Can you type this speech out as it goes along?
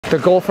the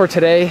goal for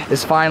today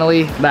is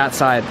finally that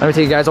side. Let me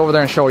take you guys over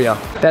there and show you.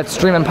 That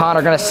stream and pond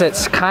are gonna sit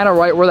kind of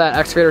right where that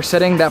excavator's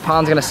sitting. That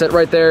pond's gonna sit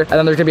right there, and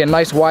then there's gonna be a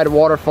nice wide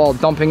waterfall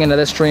dumping into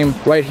this stream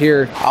right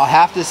here. I'll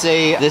have to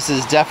say this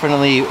is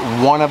definitely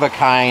one of a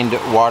kind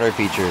water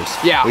features.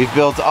 Yeah. We've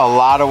built a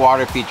lot of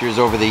water features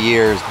over the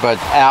years, but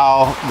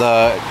Al,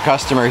 the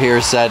customer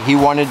here, said he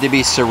wanted to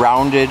be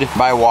surrounded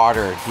by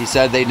water. He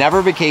said they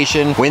never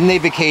vacation. When they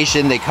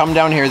vacation, they come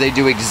down here, they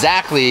do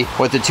exactly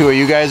what the two of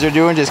you guys are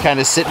doing, just kind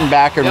of sitting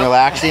back and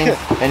relaxing.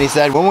 And he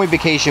said, when we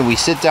vacation, we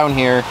sit down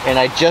here, and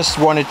I just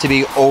want it to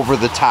be over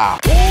the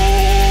top. We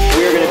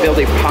are going to build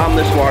a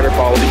pondless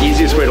waterfall. The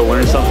easiest way to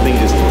learn something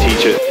is to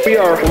teach it. We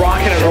are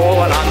rocking and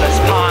rolling on this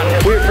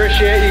pond. We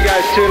appreciate you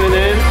guys tuning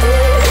in.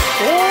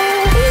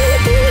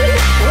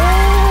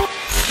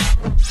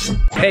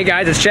 Hey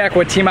guys, it's Jack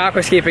with Team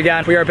Aquascape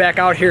again. We are back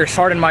out here.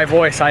 Pardon my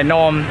voice. I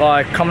know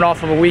I'm coming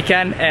off of a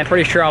weekend and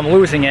pretty sure I'm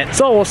losing it.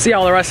 So we'll see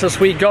how the rest of this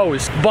week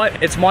goes.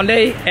 But it's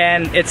Monday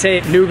and it's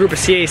a new group of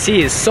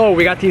CACs. So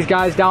we got these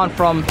guys down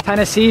from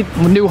Tennessee,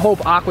 New Hope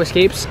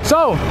Aquascapes.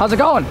 So how's it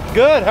going?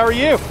 Good, how are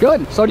you?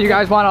 Good. So do you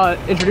guys want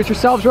to introduce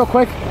yourselves real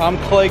quick? I'm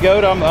Clay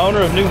Goat, I'm the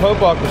owner of New Hope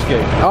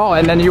Aquascape. Oh,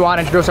 and then you want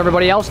to introduce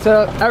everybody else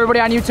to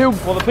everybody on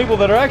YouTube? Well, the people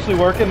that are actually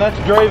working, that's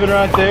Draven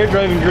right there,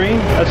 Draven Green.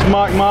 That's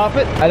Mike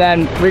Moffett. And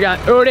then we got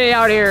Uday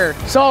out here.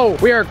 So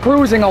we are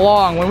cruising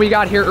along. When we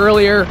got here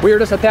earlier, we were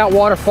just at that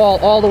waterfall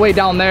all the way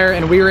down there,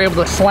 and we were able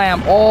to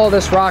slam all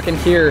this rock in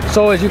here.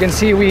 So as you can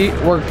see, we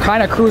were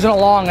kind of cruising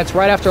along. It's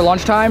right after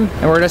lunchtime,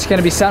 and we're just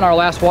gonna be setting our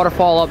last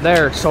waterfall up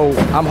there. So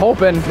I'm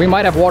hoping we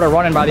might have water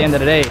running by the end of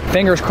the day.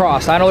 Fingers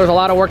crossed. I know there's a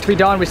lot of work to be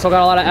done. We still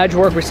got a lot of edge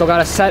work. We still got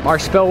to set our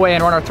spillway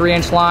and run our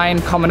 3-inch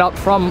line coming up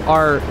from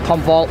our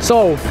pump vault.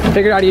 So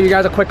figured I'd give you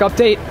guys a quick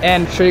update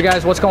and show you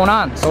guys what's going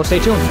on. So stay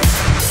tuned.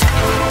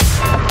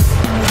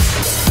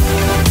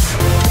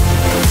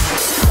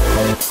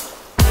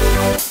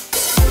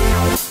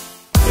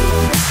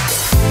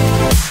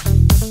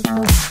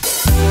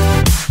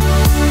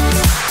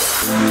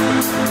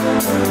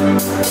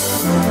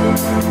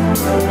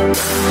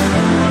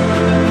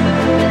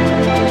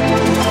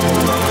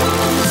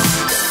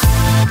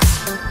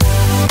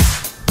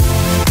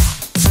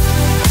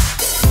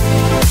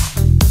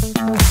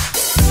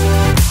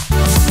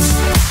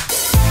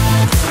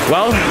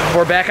 Well,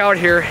 we're back out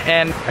here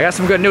and I got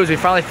some good news. We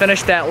finally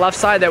finished that left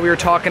side that we were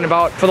talking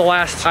about for the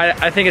last,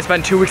 I think it's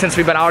been 2 weeks since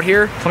we've been out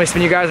here. So let me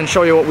spin you guys and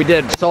show you what we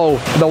did. So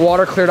the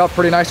water cleared up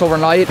pretty nice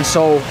overnight.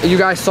 So you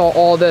guys saw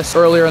all this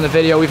earlier in the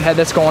video. We've had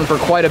this going for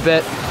quite a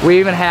bit. We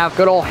even have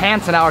good old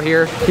Hanson out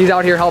here. He's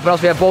out here helping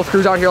us. We have both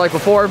crews out here like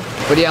before.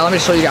 But yeah, let me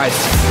show you guys.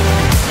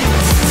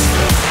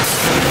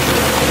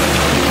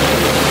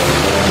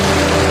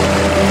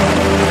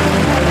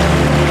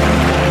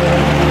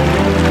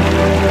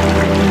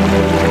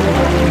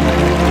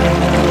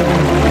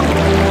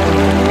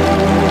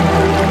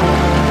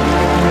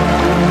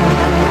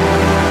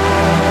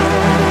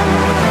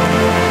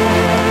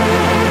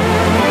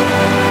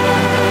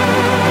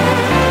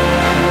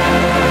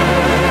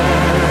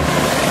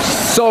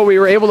 So we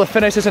were able to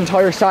finish this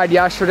entire side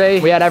yesterday.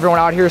 We had everyone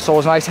out here, so it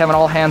was nice having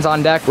all hands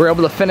on deck. We were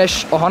able to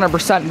finish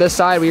 100% this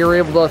side. We were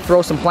able to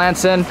throw some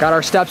plants in, got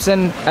our steps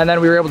in, and then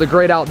we were able to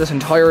grade out this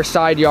entire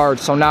side yard.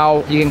 So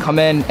now you can come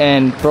in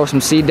and throw some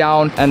seed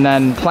down and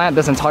then plant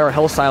this entire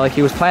hillside like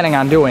he was planning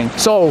on doing.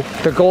 So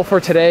the goal for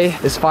today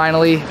is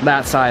finally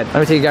that side.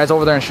 Let me take you guys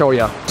over there and show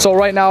you. So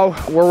right now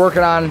we're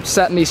working on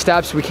setting these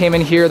steps. We came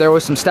in here, there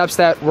was some steps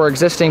that were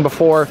existing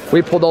before.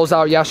 We pulled those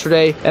out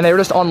yesterday and they were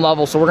just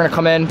unlevel. So we're gonna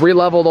come in,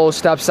 re-level those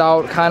steps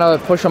out, kind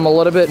of push them a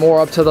little bit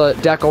more up to the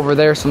deck over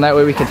there so that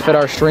way we can fit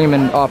our stream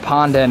and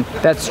pond in.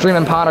 That stream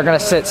and pond are gonna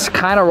sit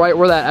kind of right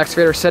where that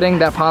excavator's sitting.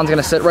 That pond's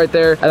gonna sit right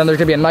there, and then there's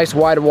gonna be a nice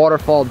wide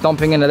waterfall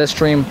dumping into this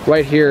stream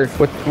right here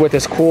with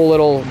this cool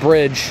little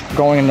bridge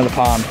going into the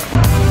pond.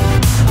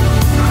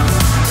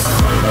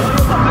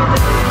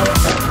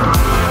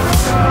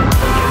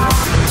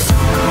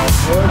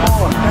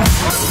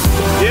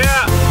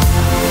 Yeah!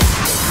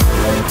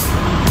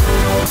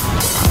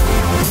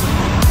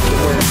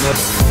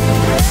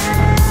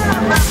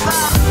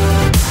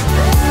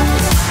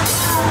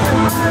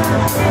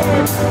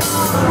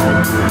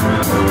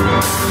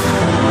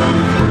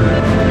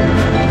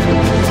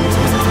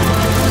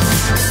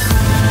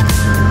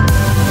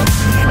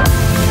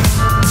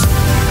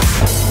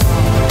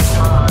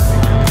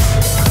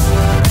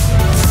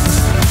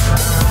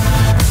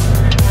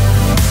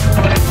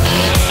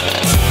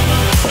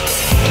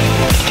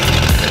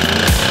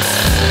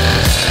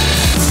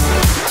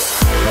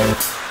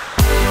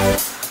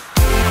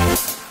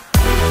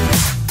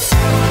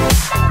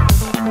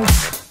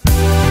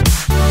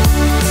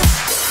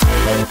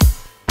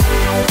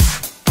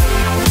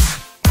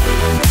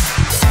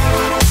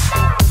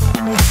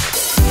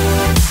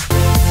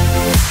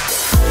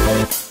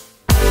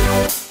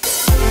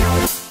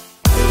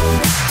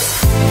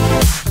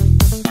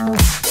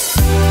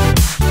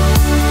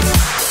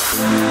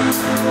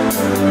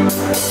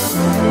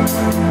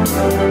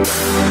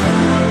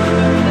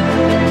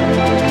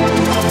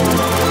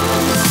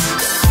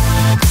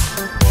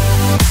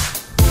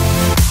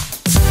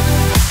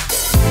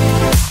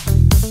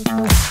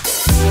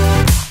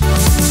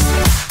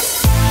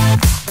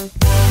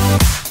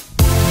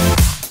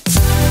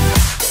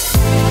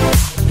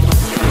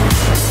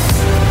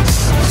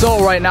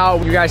 right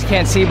now, you guys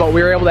can't see, but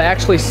we were able to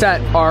actually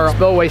set our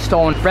spillway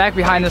stone back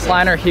behind this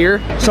liner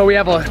here. So we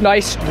have a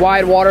nice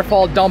wide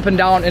waterfall dumping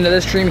down into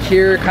this stream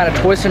here, kind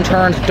of twists and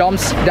turns,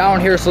 dumps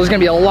down here. So there's gonna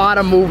be a lot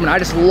of movement. I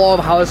just love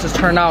how this has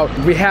turned out.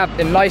 We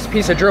have a nice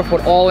piece of driftwood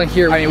all in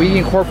here. I mean, we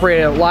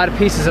incorporated a lot of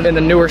pieces in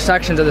the newer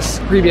sections of this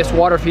previous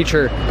water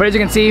feature. But as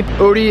you can see,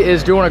 Udi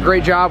is doing a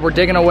great job. We're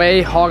digging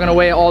away, hogging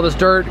away all this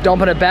dirt,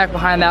 dumping it back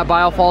behind that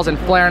biofalls and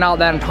flaring out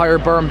that entire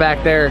berm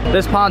back there.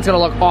 This pond's gonna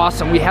look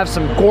awesome. We have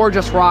some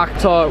gorgeous rock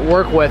to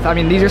work with. I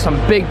mean, these are some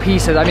big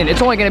pieces. I mean,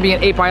 it's only gonna be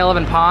an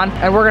 8x11 pond,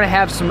 and we're gonna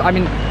have some, I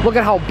mean, look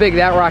at how big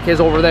that rock is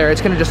over there.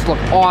 It's gonna just look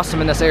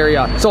awesome in this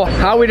area. So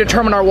how we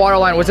determined our water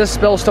line was this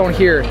spill stone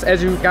here.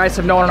 As you guys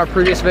have known in our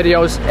previous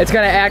videos, it's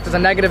gonna act as a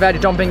negative edge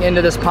dumping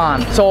into this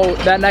pond. So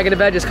that negative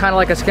edge is kind of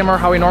like a skimmer,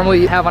 how we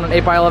normally have on an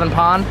 8x11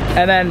 pond,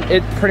 and then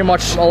it pretty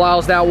much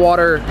allows that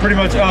water. Pretty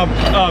much,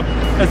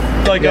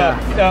 it's like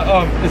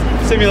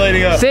it's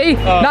simulating a. See?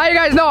 Now you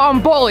guys know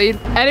I'm bullied.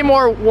 Any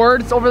more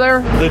words over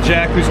there? The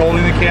Jack who's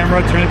holding the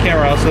camera, turn the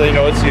camera out so they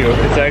know it's you.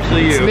 It's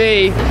actually you. It's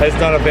me. Has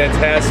done a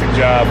fantastic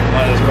job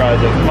on this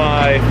project.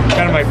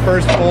 My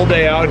first full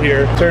day out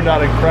here turned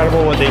out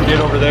incredible what they did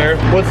over there.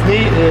 What's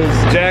neat is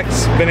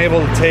Jack's been able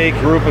to take a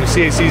group of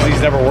CACs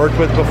he's never worked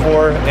with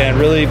before and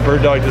really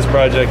bird dog this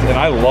project, and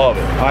I love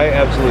it. I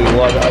absolutely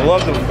love it. I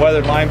love the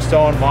weathered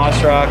limestone,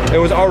 moss rock. It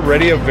was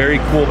already a very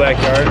cool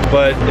backyard,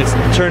 but it's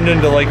turned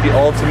into like the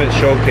ultimate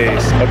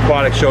showcase,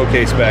 aquatic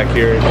showcase back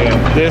here.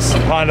 And this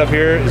pond up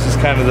here is just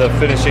kind of the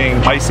finishing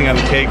icing on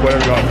the cake,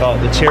 whatever you want to call it.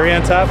 The cherry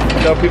on top,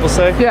 is that what people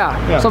say?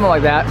 Yeah, something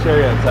like that.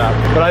 Cherry on top.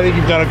 But I think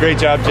you've done a great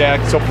job,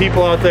 Jack. So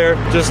people out there,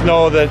 just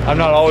know that I'm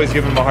not always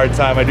giving him a hard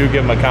time. I do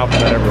give him a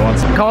compliment every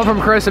once in a while. Coming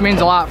from Chris, it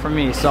means a lot for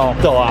me, so.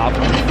 Stop.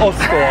 Oh,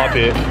 stop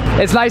it.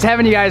 It's nice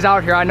having you guys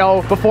out here. I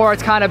know before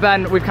we've kind of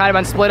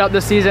been split up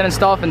this season and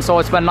stuff, and so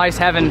it's been nice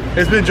having.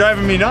 It's been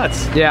driving me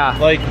nuts. Yeah.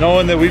 Like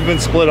knowing that we've been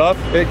split up,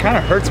 it kind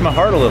of hurts my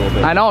heart a little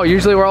bit. I know,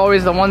 usually we're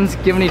always the ones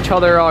giving each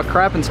other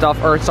crap and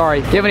stuff, or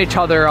sorry, giving each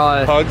other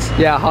hugs.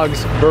 Yeah,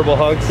 hugs. Verbal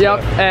hugs.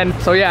 Yep, yeah. And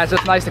so yeah, it's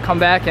just nice to come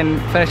back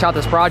and finish out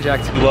this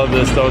project. You love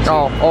this though too.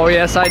 Oh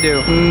yes I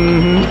do.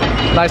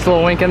 Nice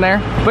little wink in there.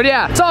 But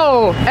yeah,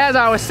 so as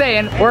I was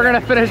saying, we're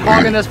gonna finish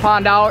hogging this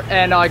pond out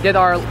and get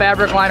our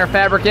fabric liner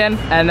fabric in,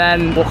 and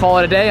then we'll call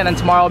it a day, and then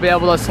tomorrow we'll be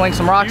able to sling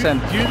some rocks in.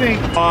 Do you think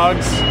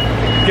hogs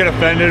get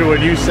offended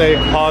when you say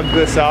hog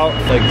this out,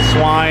 like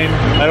swine?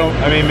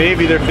 I mean,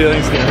 maybe their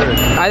feelings get hurt.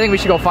 I think we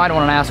should go find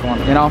one and ask one,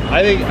 you know?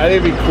 I think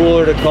it'd be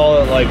cooler to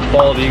call it like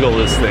bald eagle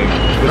this thing,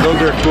 because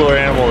those are a cooler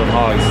animal than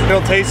hogs. They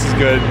don't taste as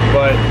good,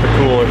 but they're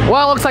cooler.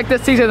 Well, it looks like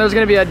this season there's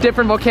gonna be a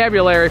different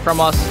vocabulary from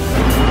us.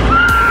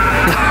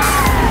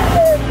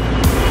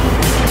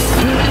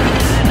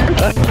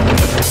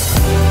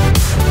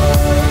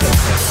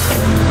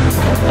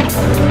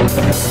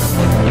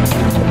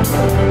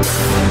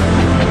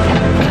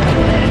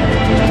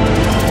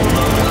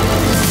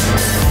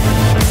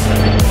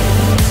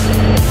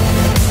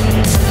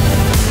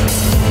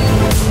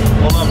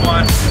 Hold up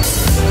one.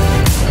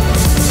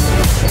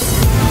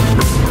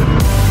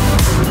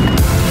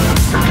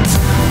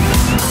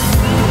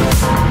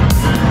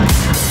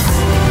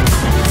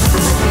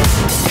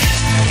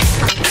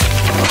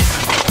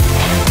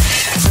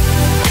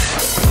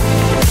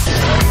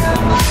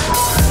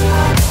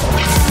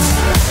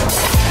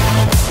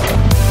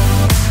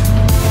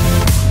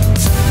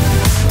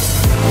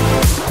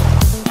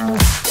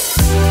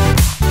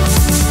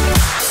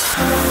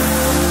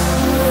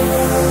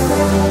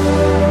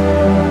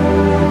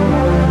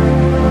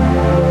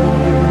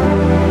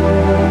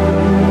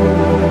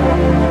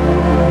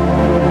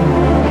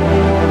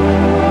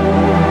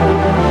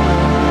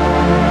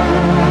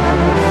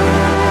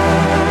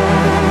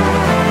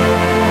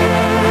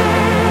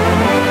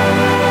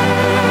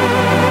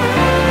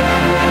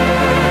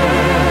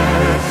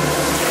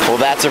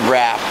 That's a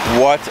wrap.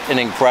 What an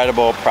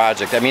incredible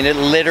project. I mean, it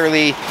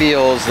literally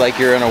feels like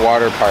you're in a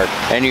water park,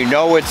 and you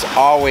know it's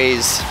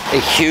always a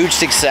huge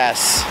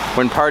success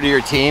when part of your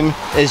team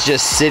is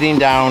just sitting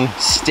down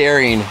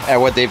staring at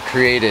what they've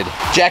created.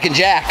 Jack and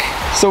Jack.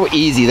 So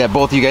easy that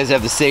both of you guys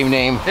have the same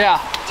name. Yeah.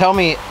 Tell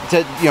me,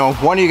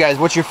 one of you guys,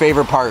 what's your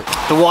favorite part?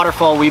 The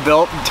waterfall we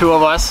built, two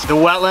of us. The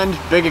wetland,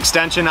 big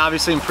extension,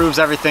 obviously improves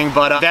everything,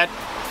 but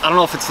I don't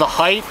know if it's the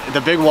height,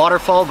 the big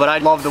waterfall, but I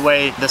love the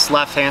way this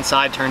left-hand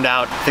side turned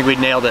out. I think we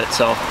nailed it,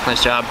 so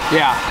nice job.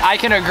 Yeah, I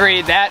can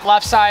agree. That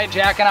left side,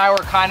 Jack and I were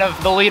kind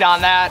of the lead on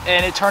that,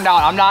 and it turned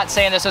out, I'm not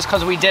saying this is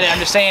because we did it, I'm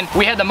just saying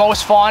we had the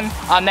most fun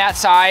on that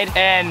side,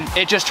 and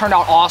it just turned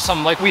out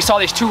awesome. Like, we saw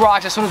these two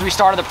rocks as soon as we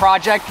started the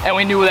project, and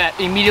we knew that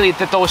immediately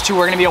that those two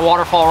were gonna be a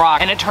waterfall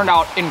rock, and it turned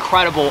out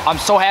incredible. I'm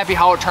so happy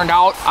how it turned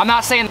out. I'm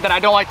not saying that I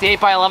don't like the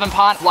 8x11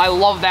 pond. I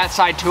love that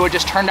side too. It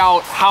just turned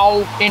out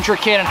how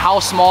intricate and how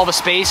small of a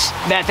space space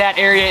that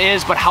area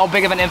is, but how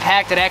big of an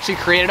impact it actually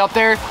created up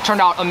there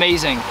turned out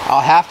amazing.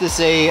 I'll have to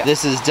say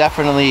this is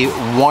definitely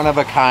one of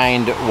a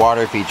kind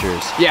water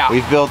features. Yeah.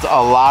 We've built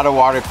a lot of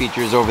water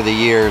features over the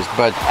years,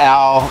 but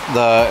Al,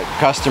 the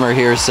customer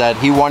here, said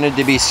he wanted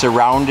to be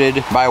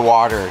surrounded by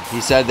water.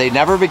 He said they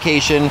never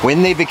vacation.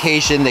 When they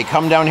vacation, they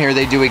come down here,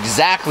 they do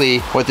exactly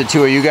what the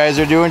two of you guys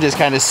are doing, just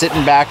kind of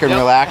sitting back and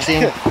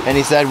relaxing. And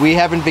he said, we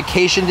haven't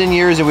vacationed in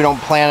years and we don't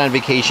plan on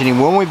vacationing.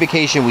 When we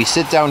vacation, we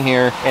sit down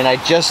here, and I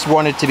just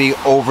want it to be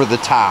over the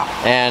top.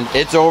 And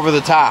it's over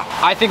the top.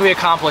 I think we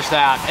accomplished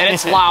that, and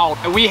it's loud.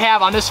 We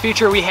have, on this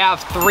feature, we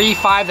have 3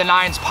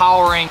 5-to-9s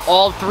powering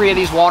all 3 of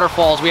these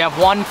waterfalls. We have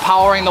one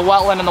powering the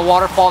wetland and the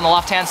waterfall on the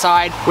left-hand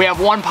side. We have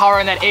one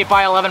powering that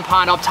 8x11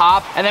 pond up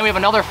top, and then we have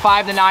another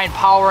 5-to-9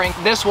 powering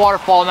this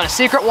waterfall, and then a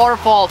secret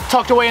waterfall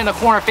tucked away in the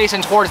corner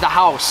facing towards the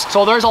house.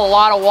 So there's a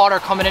lot of water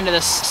coming into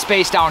this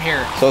space down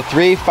here. So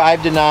 3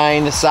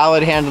 5-to-9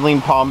 solid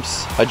handling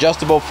pumps,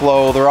 adjustable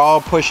flow. They're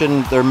all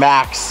pushing their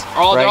max.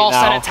 They're all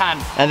now. set at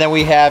 10. And then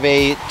we have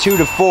a 2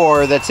 to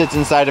 4 that sits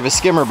inside of a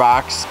skimmer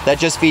box that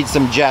just feeds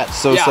some jets.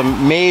 So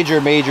some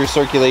major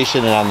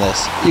circulation on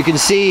this. You can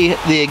see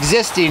the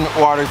existing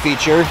water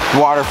feature,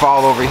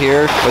 waterfall over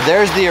here, but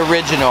there's the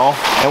original.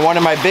 And one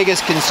of my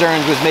biggest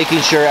concerns was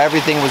making sure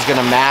everything was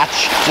gonna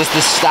match just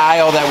the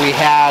style that we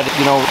had,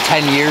 you know,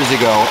 10 years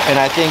ago. And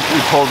I think we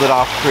pulled it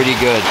off pretty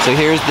good. So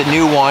here's the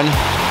new one.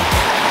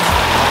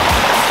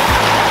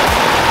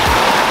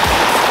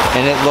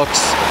 And it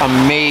looks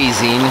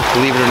amazing.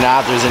 Believe it or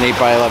not, there's an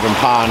 8x11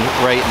 pond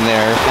right in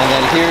there. And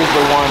then here's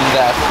the one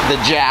that the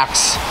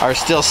jacks are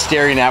still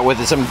staring at with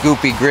some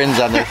goopy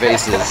grins on their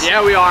faces.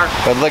 Yeah, we are.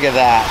 But look at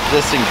that,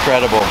 just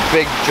incredible.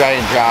 Big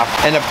giant drop.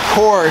 And of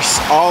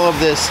course, all of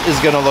this is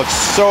gonna look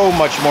so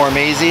much more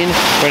amazing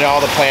when all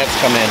the plants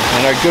come in.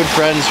 And our good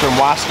friends from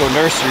Wasco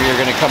Nursery are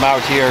gonna come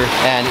out here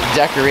and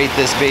decorate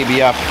this baby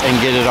up and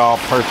get it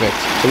all perfect.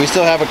 So we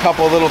still have a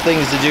couple little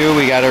things to do.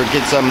 We gotta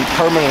get some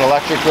permanent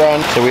electric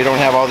run, so we don't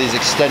have all these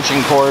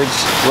extension cords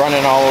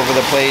running all over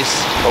the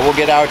place. But we'll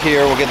get out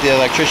here, we'll get the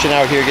electrician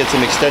out here, get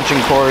some extension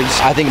cords.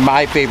 I think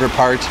my favorite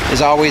part is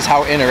always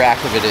how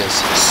interactive it is.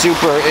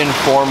 Super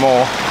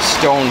informal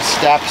stone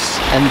steps.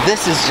 And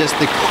this is just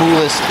the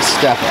coolest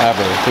step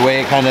ever. The way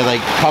it kind of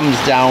like comes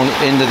down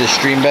into the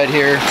stream bed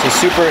here.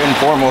 So super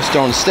informal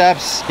stone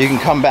steps. You can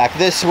come back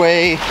this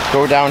way,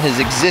 go down his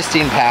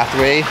existing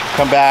pathway,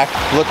 come back,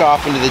 look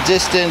off into the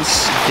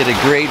distance, get a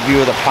great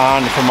view of the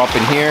pond from up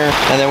in here.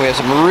 And then we have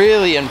some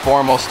really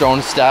informal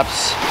stone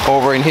steps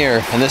over in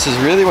here. And this is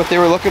really what they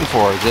were looking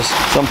for, just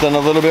something a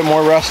little bit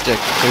more rustic.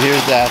 So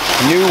here's that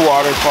new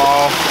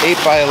waterfall,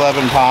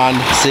 8x11 pond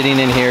sitting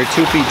in here,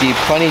 2 feet deep,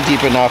 plenty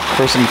deep enough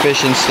for some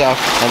fish and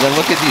stuff. And then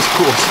look at these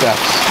cool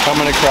steps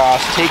coming across,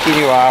 taking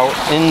you out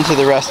into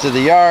the rest of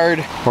the yard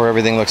where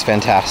everything looks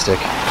fantastic.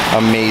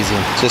 Amazing.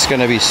 It's just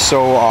gonna be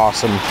so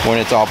awesome when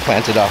it's all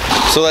planted up.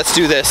 So let's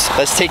do this.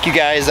 Let's take you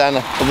guys on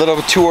a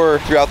little tour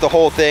throughout the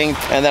whole thing,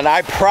 and then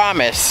I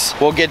promise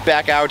we'll get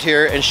back out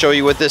here and show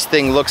you what this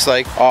thing looks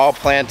like all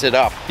planted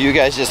up. You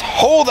guys just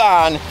hold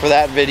on for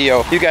that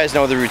video. You guys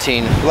know the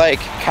routine. Like,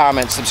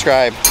 comment,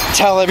 subscribe.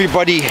 Tell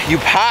everybody you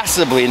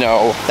possibly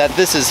know that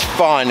this is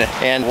fun,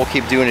 and we'll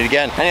keep doing it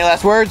again. Any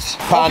last words?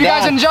 Hope you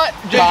guys enjoyed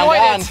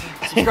it.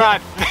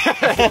 Subscribe.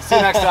 See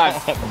you next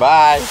time.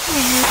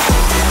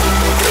 Bye.